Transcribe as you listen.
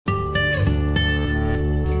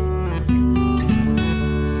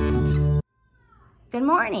Good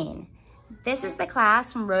morning. This is the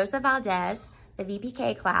class from Rosa Valdez, the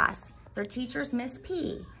VPK class. Their teacher's Miss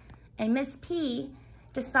P. And Miss P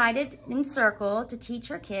decided in circle to teach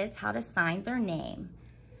her kids how to sign their name.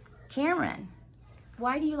 Cameron,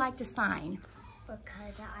 why do you like to sign?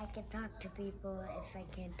 Because I can talk to people if I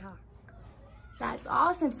can't talk. That's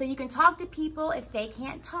awesome. So you can talk to people if they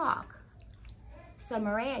can't talk. So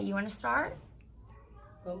Maria, you want to start?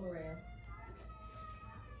 Go, Maria.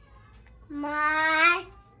 My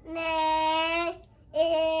name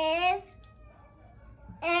is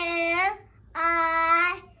M-I-R-E-Y-A.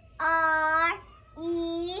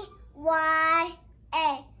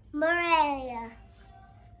 Maria.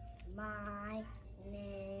 My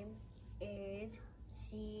name is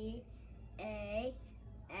C-A-M-E-R-R-O-N.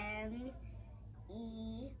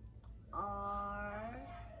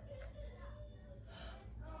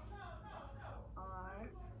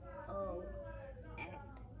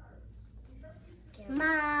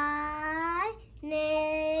 My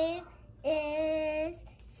name is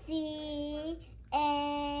C-A-R-I-N-A.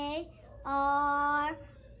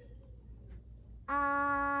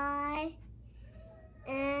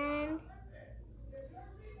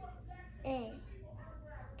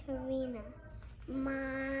 Karina.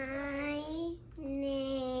 My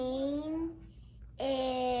name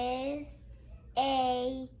is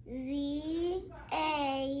A-Z-A-L-I-A.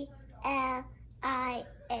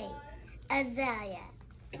 Azalea.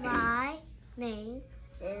 My name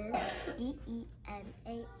is D-E-N-A-R-I-O.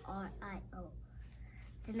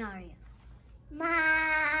 Denario.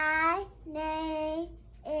 My name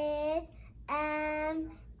is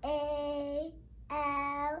M-A-L-I-Y-A-H.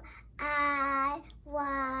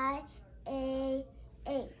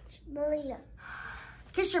 Malia.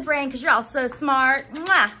 Kiss your brain because you're all so smart.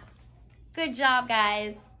 Mwah! Good job,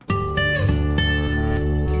 guys.